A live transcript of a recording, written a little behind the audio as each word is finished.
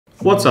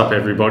What's up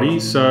everybody?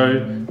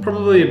 So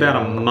probably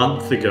about a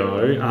month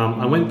ago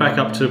I went back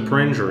up to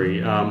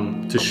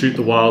Perenjori to shoot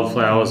the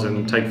wildflowers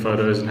and take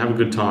photos and have a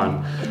good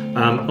time.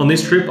 On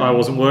this trip I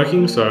wasn't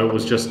working, so it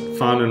was just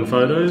fun and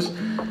photos,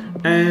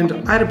 and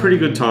I had a pretty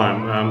good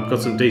time.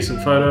 Got some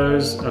decent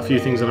photos, a few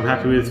things that I'm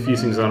happy with, a few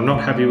things that I'm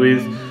not happy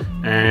with,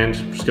 and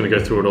I'm just going to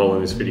go through it all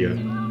in this video.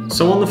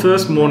 So on the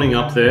first morning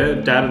up there,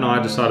 Dad and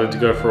I decided to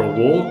go for a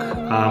walk.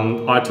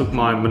 I took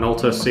my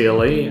Minolta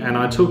CLE and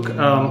I took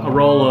a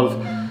roll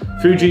of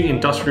Fuji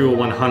Industrial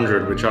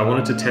 100, which I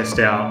wanted to test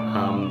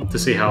out to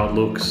see how it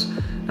looks,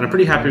 and I'm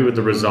pretty happy with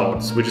the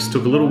results. We just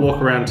took a little walk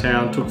around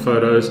town, took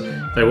photos.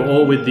 They were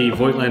all with the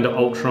Voigtlander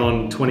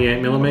Ultron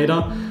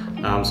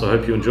 28mm, so I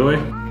hope you enjoy.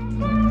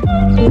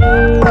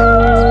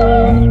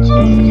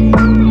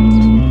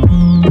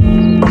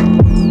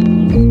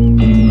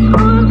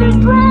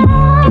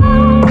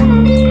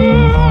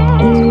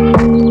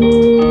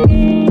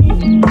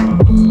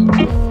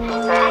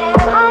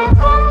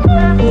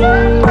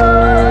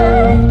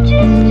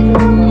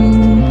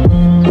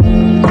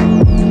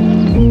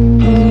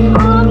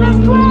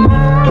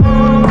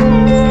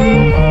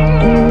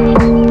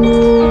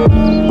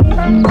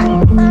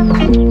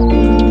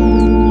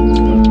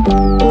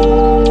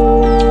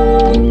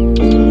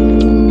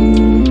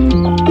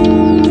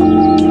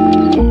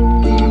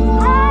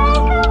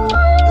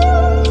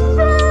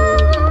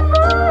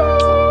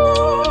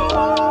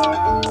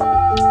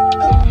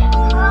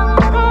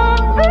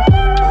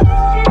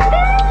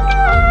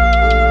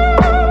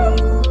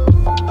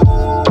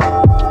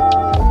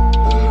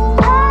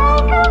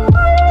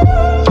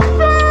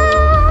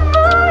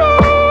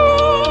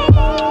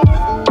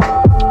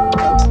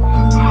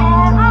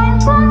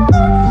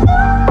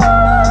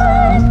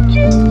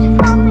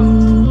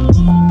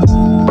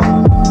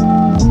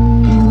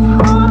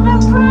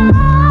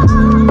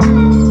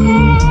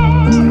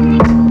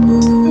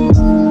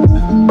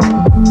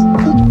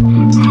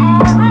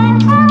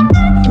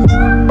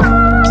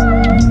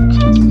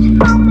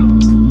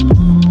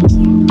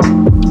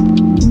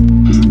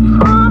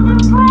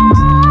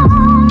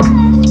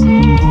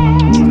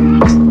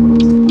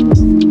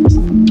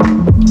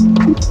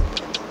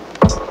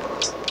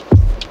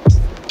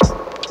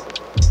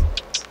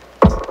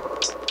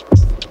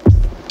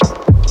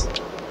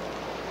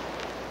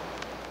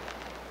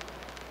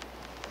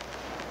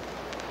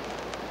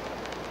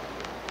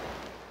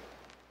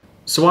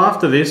 So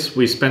after this,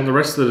 we spent the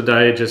rest of the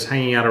day just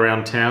hanging out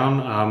around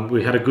town.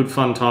 We had a good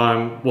fun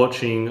time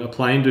watching a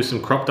plane do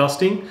some crop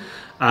dusting.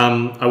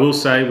 I will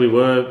say we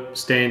were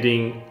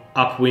standing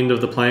upwind of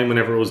the plane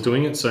whenever it was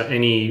doing it, so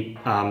any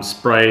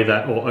spray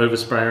that or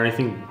overspray or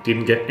anything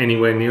didn't get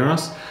anywhere near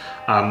us.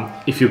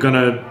 If you're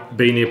gonna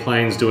be near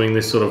planes doing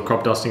this sort of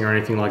crop dusting or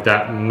anything like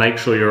that, make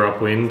sure you're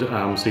upwind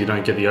so you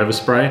don't get the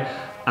overspray.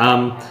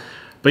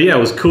 But yeah, it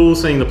was cool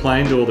seeing the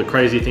plane do all the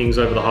crazy things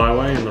over the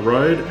highway and the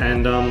road,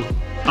 and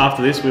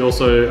after this we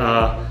also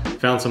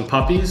found some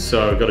puppies,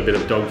 so I've got a bit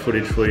of dog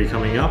footage for you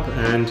coming up,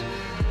 and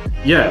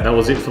yeah, that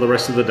was it for the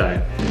rest of the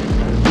day.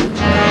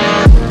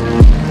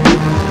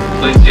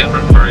 Ladies and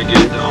gentlemen, very good.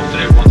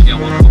 Today once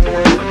again welcome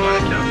aboard the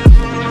Kodak Ektar.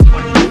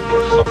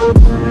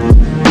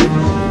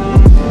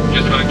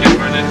 Just going to get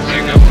ready to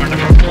go for the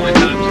 20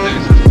 times this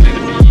is going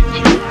to be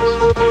 2 hours.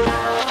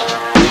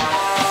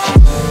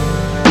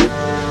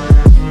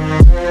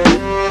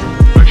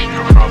 Direction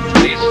you're from,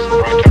 please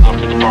right turn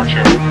after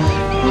departure.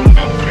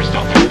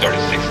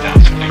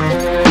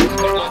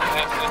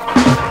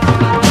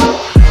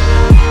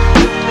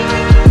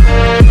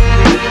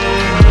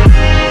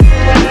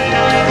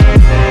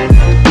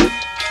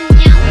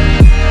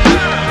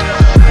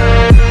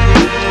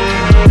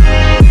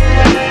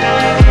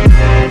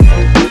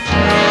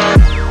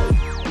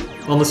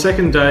 On the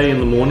second day in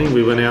the morning,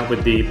 we went out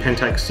with the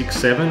Pentax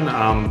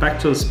 6.7 back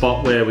to the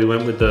spot where we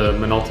went with the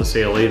Minolta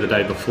CLE the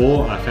day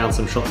before. I found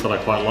some shots that I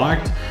quite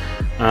liked,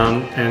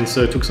 and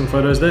so took some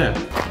photos there.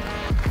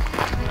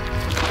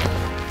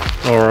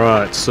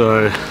 Alright,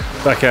 so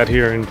back out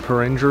here in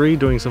Perenjori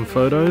doing some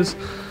photos.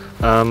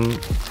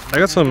 I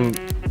got some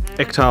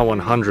Ektar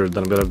 100 that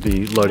I'm going to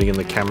be loading in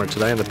the camera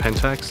today, in the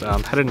Pentax.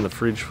 Had it in the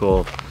fridge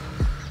for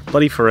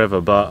bloody forever,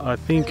 but I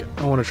think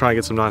I want to try and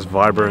get some nice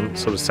vibrant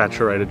sort of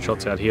saturated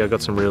shots out here. I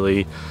got some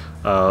really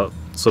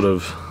sort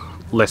of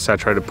less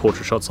saturated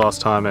portrait shots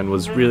last time and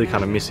was really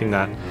kind of missing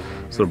that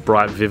sort of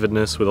bright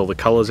vividness with all the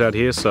colors out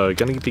here, so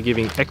going to be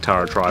giving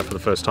Ektar a try for the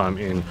first time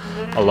in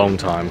a long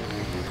time.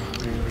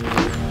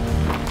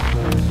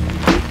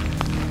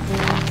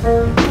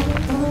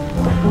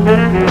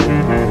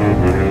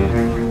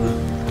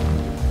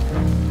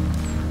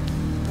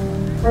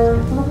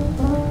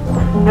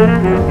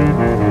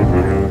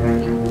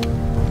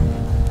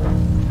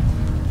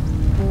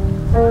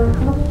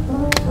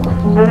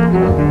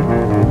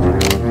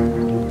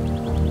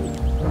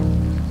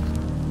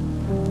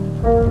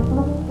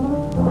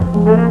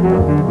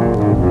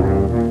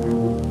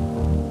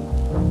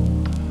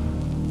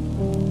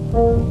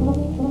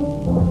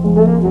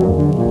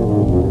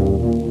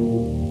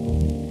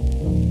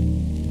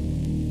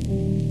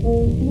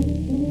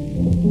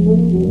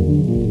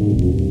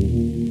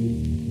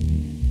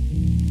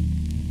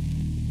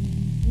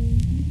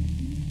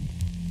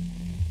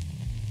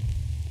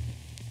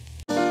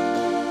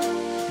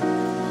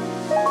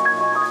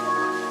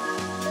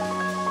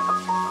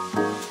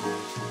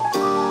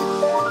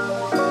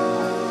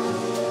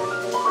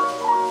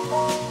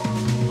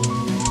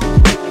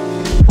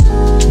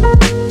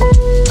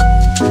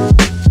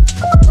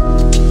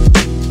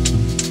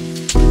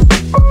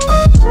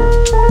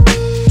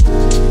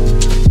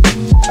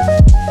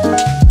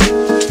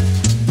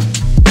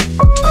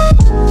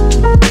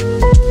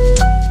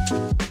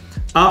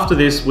 After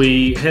this,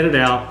 we headed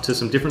out to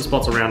some different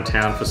spots around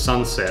town for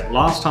sunset.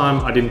 Last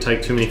time I didn't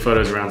take too many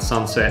photos around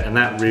sunset, and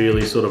that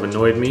really sort of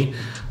annoyed me.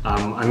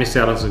 I missed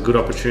out on some good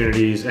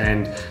opportunities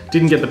and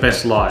didn't get the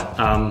best light.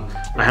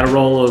 I had a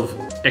roll of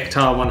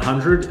Ektar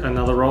 100,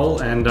 another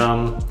roll, and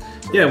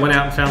yeah, went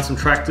out and found some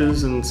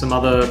tractors and some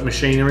other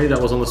machinery that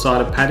was on the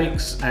side of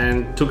paddocks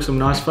and took some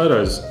nice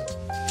photos.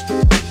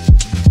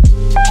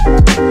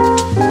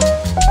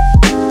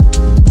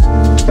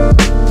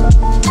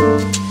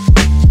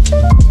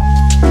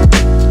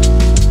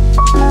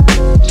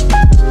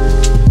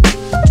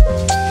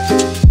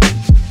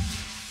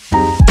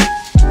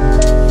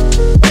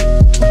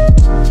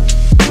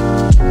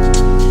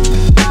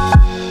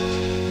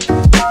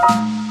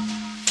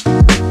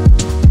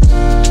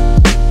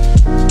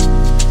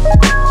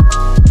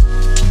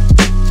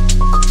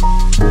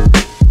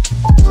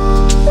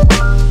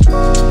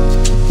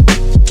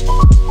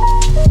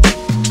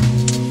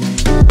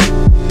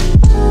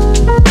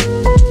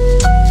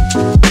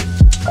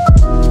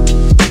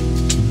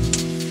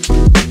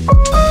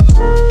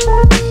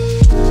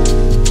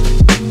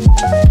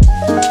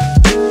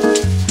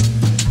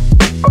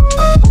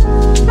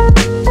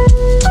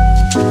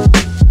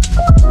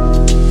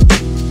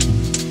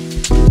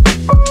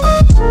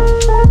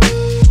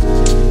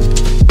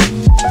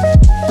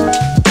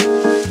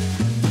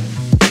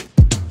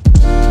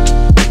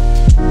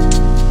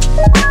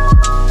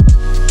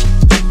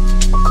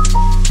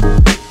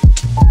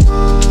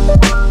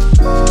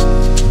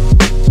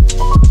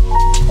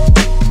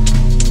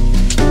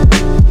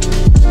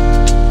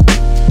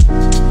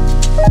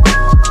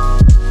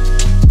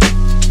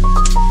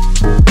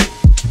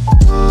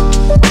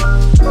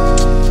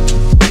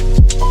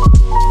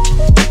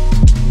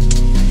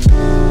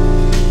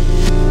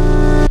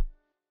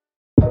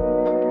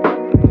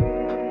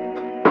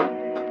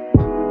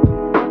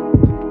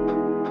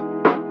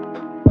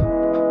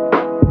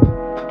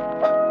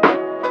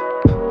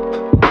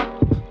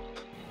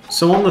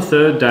 So on the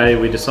third day,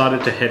 we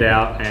decided to head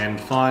out and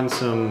find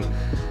some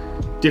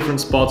different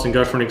spots and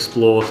go for an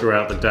explore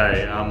throughout the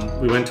day.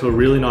 We went to a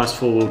really nice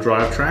four-wheel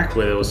drive track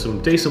where there was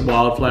some decent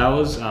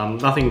wildflowers,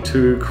 nothing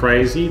too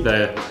crazy.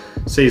 The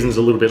season's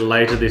a little bit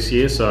later this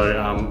year,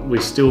 so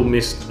we still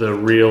missed the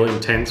real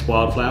intense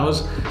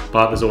wildflowers,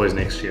 but there's always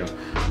next year.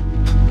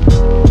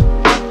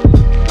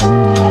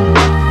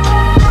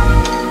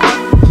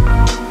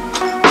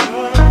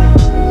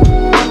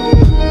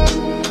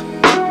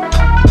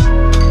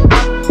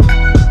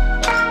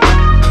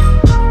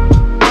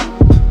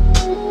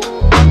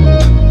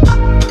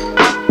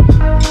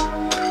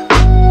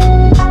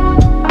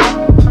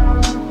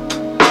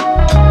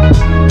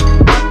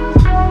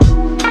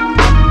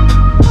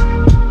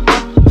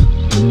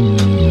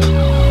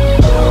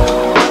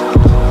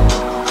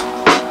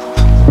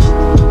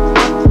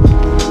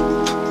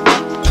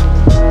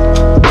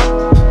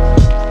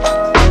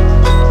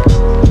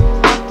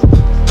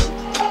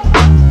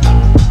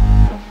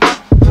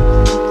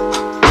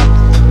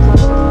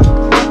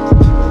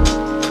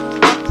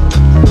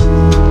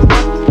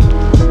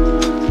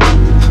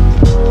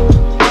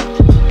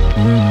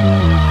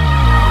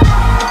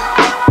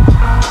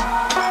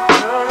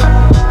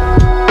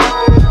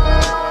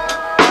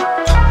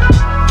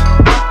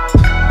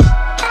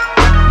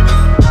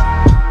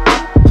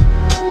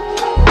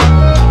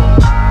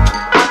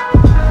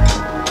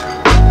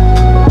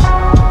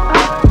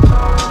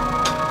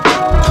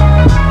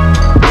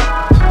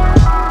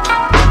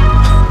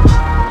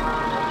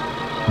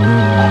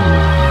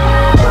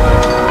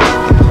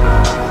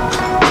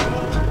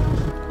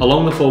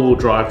 Along the four-wheel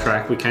drive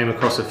track, we came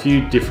across a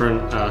few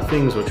different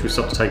things which we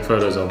stopped to take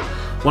photos of.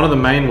 One of the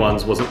main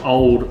ones was an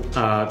old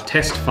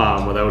test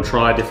farm where they would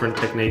try different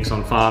techniques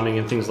on farming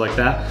and things like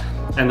that.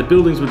 And the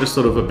buildings were just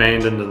sort of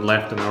abandoned and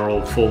left, and they were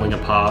all falling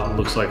apart. It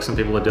looks like some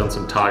people had done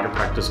some target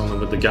practice on them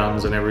with the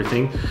guns and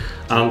everything.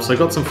 So I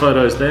got some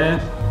photos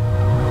there.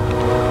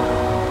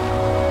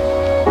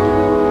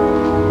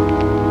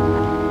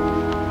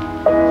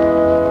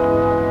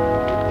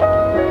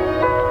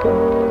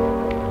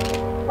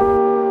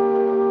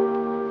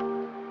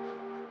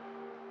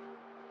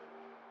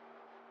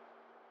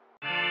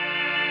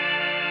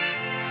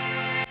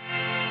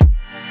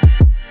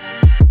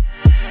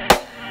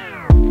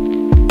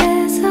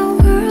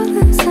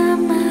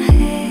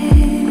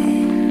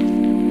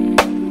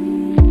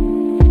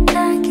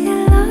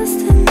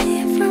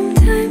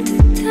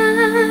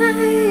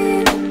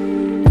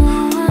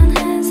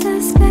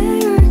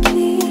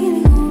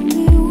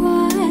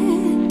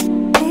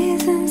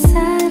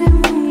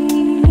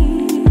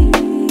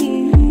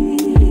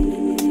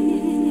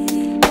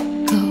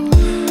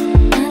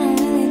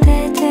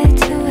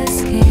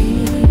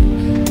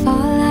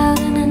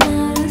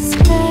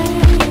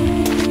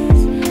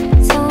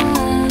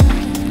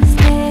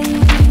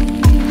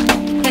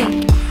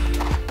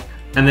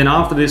 And then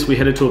after this, we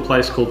headed to a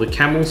place called the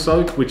Camel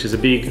Soak, which is a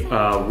big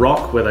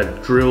rock where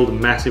they drilled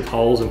massive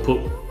holes and put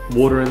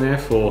water in there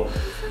for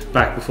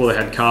back before they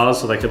had cars,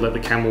 so they could let the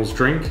camels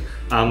drink.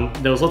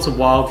 There was lots of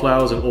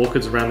wildflowers and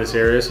orchids around this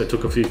area, so I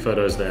took a few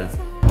photos there.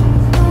 I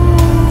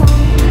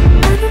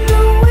don't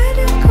know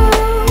where to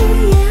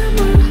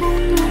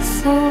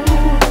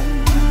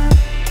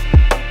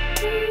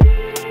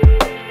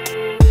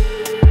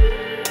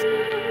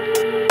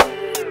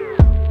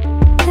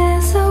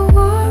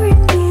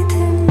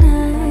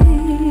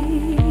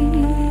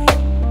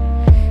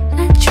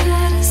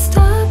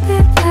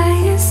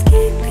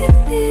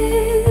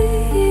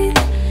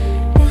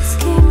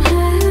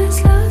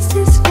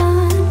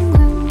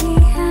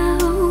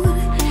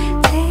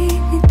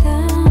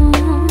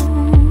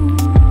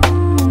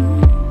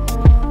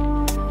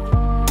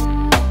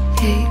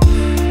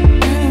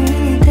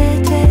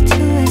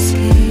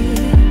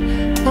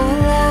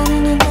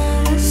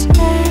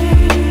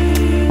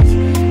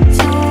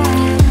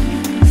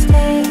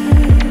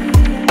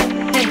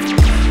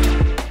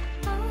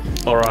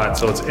Alright,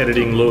 so it's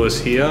editing Lewis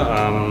here.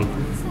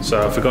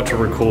 So I forgot to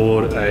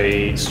record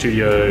a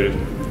studio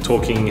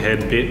talking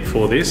head bit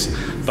for this,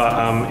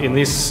 but in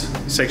this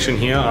section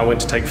here I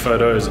went to take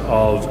photos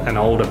of an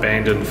old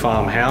abandoned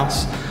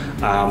farmhouse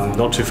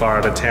not too far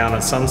out of town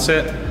at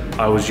sunset.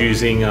 I was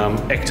using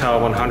Ektar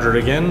 100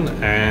 again,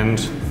 and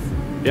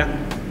yeah.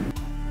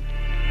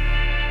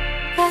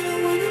 I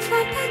don't wanna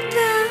fall back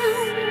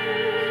down,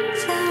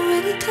 'cause I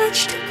already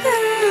touched the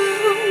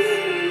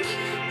ground.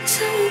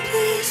 So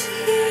please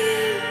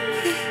hear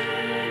me.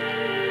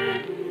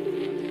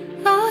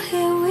 Oh,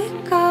 here we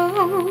go.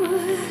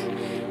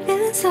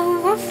 Feelings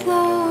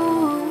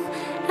overflow.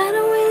 I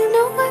don't really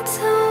know what's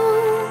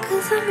on,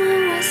 'cause I'm a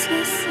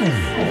restless soul.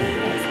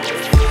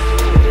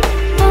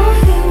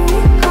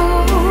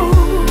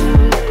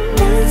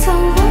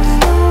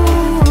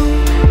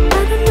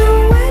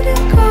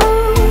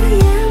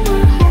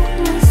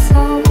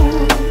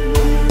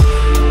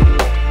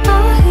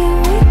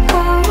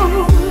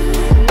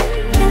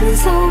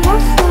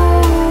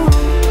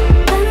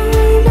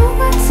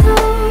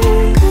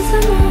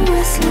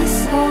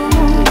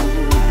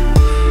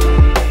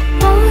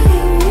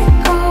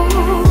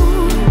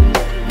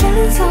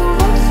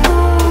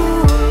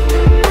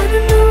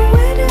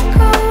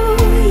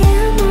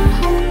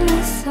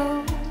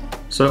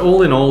 So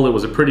all in all, it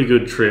was a pretty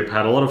good trip.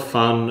 Had a lot of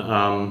fun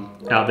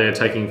out there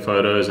taking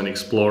photos and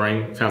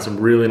exploring. Found some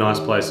really nice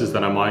places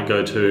that I might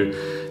go to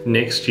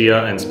next year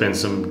and spend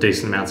some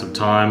decent amounts of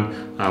time.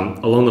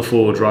 Along the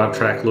four-wheel drive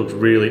track looked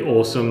really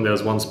awesome. There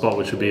was one spot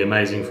which would be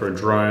amazing for a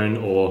drone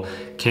or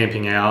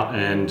camping out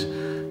and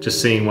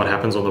just seeing what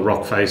happens on the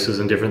rock faces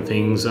and different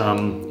things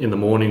in the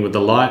morning with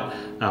the light.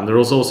 There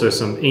was also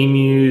some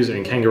emus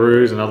and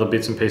kangaroos and other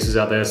bits and pieces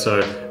out there,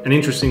 so an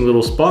interesting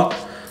little spot.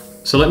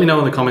 So let me know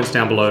in the comments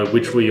down below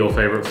which were your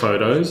favorite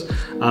photos.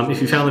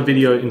 If you found the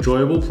video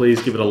enjoyable, please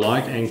give it a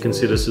like and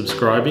consider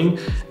subscribing,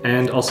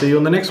 and I'll see you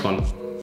on the next one.